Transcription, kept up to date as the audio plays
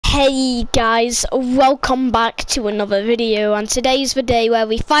Hey guys, welcome back to another video, and today's the day where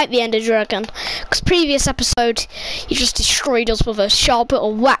we fight the Ender Dragon. Because previous episode, he just destroyed us with a sharp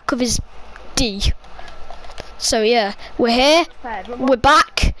little whack with his D. So yeah, we're here, we're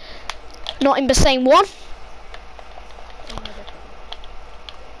back, not in the same one.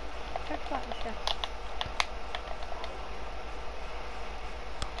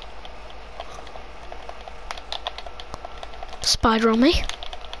 Spider on me.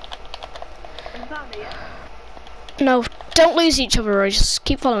 No, don't lose each other, Roy. Just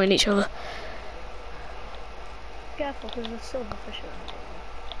keep following each other. Careful, because there's silverfish around.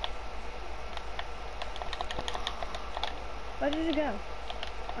 Where did you go?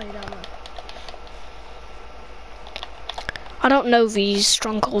 Oh, you don't know. I don't know these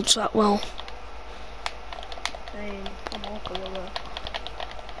strongholds that well. Same. I'm awful with it.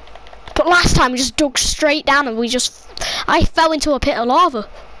 But last time we just dug straight down and I fell into a pit of lava.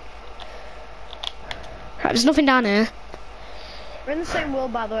 Right, there's nothing down here. We're in the same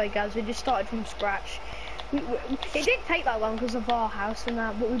world, by the way, guys. We just started from scratch. It didn't take that long because of our house and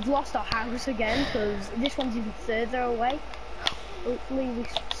that, but we've lost our house again because this one's even further away. Hopefully we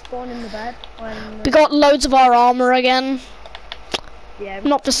spawn in the bed when... We got loads of our armor again. Yeah.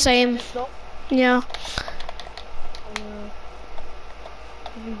 Not the same. Yeah.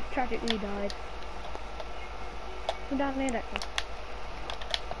 We tragically died. We're down near that one.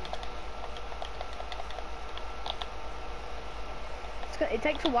 It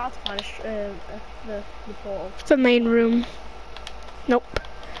takes a while to find the portal. The main room. Nope.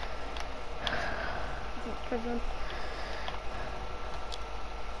 Prison.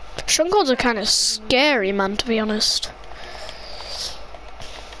 Strongholds are kind of scary, man, to be honest.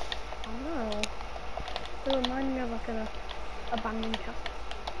 Oh no. They remind me of like an abandoned castle.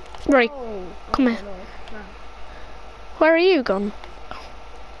 Right, Oh, come here. No. Where are you gone?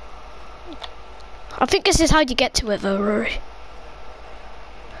 I think this is how you get to it though, Rory.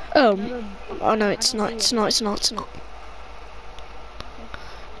 Oh no, it's not.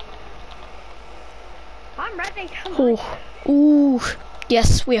 I'm ready. Oh, ooh,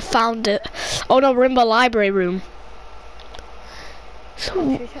 yes, we have found it. Oh no, we're in the library room.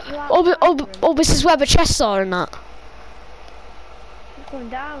 Oh, this is where the chests are and that. It's going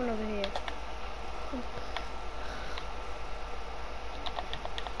down over here.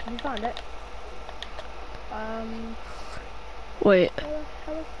 Have you found it? Wait.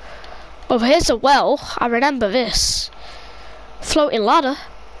 Hello? Oh, here's a well. I remember this. Floating ladder.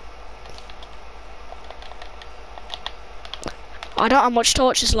 I don't have much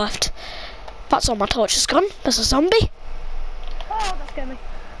torches left. That's all my torches gone. There's a zombie. Oh, that scared me.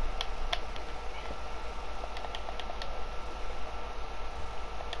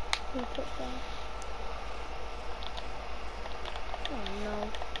 Oh no.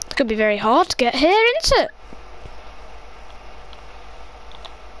 It's gonna be very hard to get here, isn't it?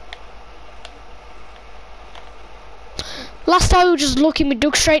 Last time we were just looking, we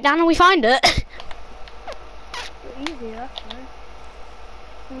dug straight down and we find it. Easy, that's fine.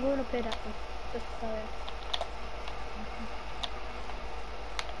 I'm going up here, that one. Just to tell you.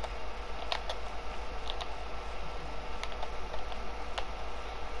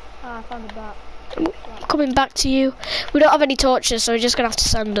 Ah, I found the bat. I'm coming back to you. We don't have any torches, so we're just gonna have to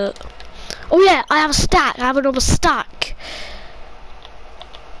send it. Oh yeah, I have a stack. I have another stack.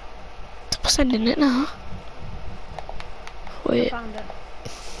 I'm sending it now. Wait. Found it.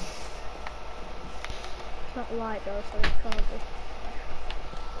 It's not light though, so it can't be.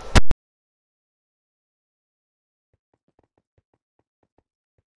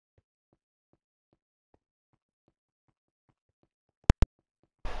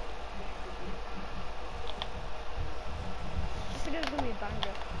 This is gonna be a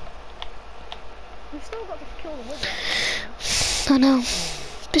banger. We've still got to kill the wizard. I know.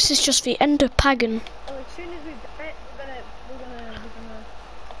 This is just the Ender Pagan. Well, as soon as we've done it,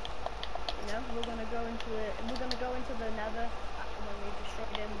 we're gonna go into the nether after when we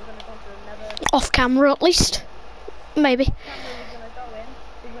destroyed him. We're gonna go into the nether. Off camera, at least. Maybe. We're gonna go in.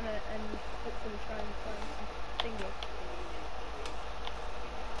 We're gonna and hopefully try and find some thingy.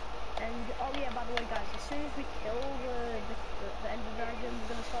 And oh yeah, by the way, guys, as soon as we kill the Ender Dragon, we're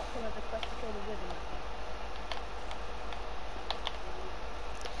gonna start killing the quest to kill the wizard.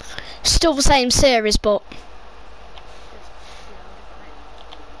 Still the same series, but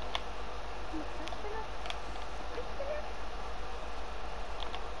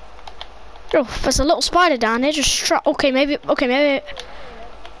oh, there's a little spider down there. Just okay, maybe. I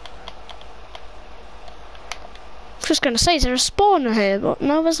was just gonna say, is there a spawner here? But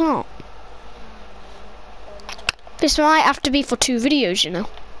no, there's not. This might have to be for 2 videos, you know.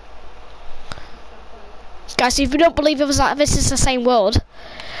 Guys, if you don't believe it was that this is the same world,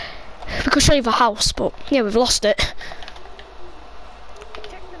 we could show you the house, but yeah, we've lost it.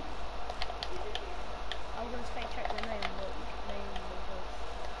 Check them. I was gonna say check the name, but name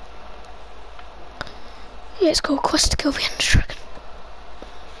Yeah, let's go quest to kill the Ender Dragon.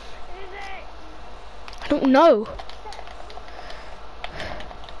 is it? I don't know.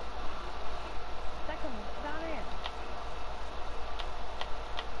 Second, down here.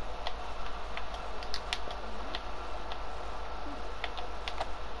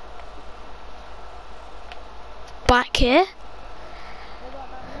 Back here. What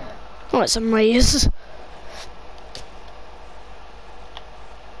about down here? Oh, it's a maze.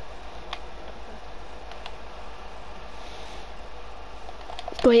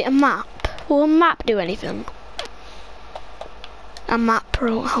 Wait, a map. Will a map do anything? A map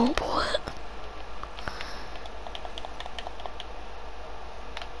won't help with it.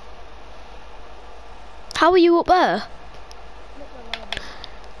 How are you up there? Look where we're at.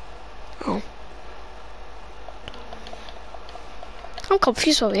 Oh. I'm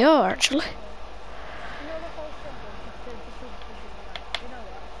confused where we are, actually. You know the whole struggle, you know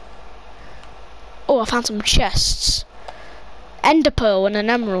that? Oh, I found some chests. Ender pearl and an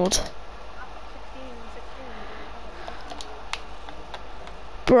emerald. I've got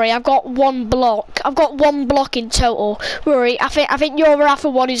 16. Rory, I've got one block. I've got one block in total. Rory, I think you're after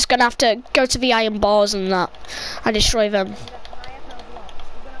one who's gonna have to go to the iron bars and that and destroy them. I have no blocks.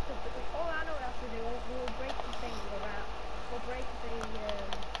 We're gonna have to. Oh, I know what else to do. We'll break the thing around. We'll break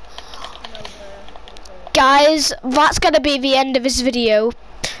the. Guys, that's gonna be the end of this video.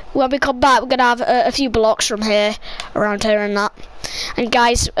 When we come back, we're gonna have a few blocks from here, around here and that. And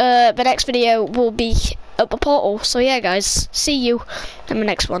guys, the next video will be up a portal. So yeah, guys, see you in the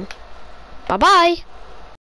next one. Bye bye.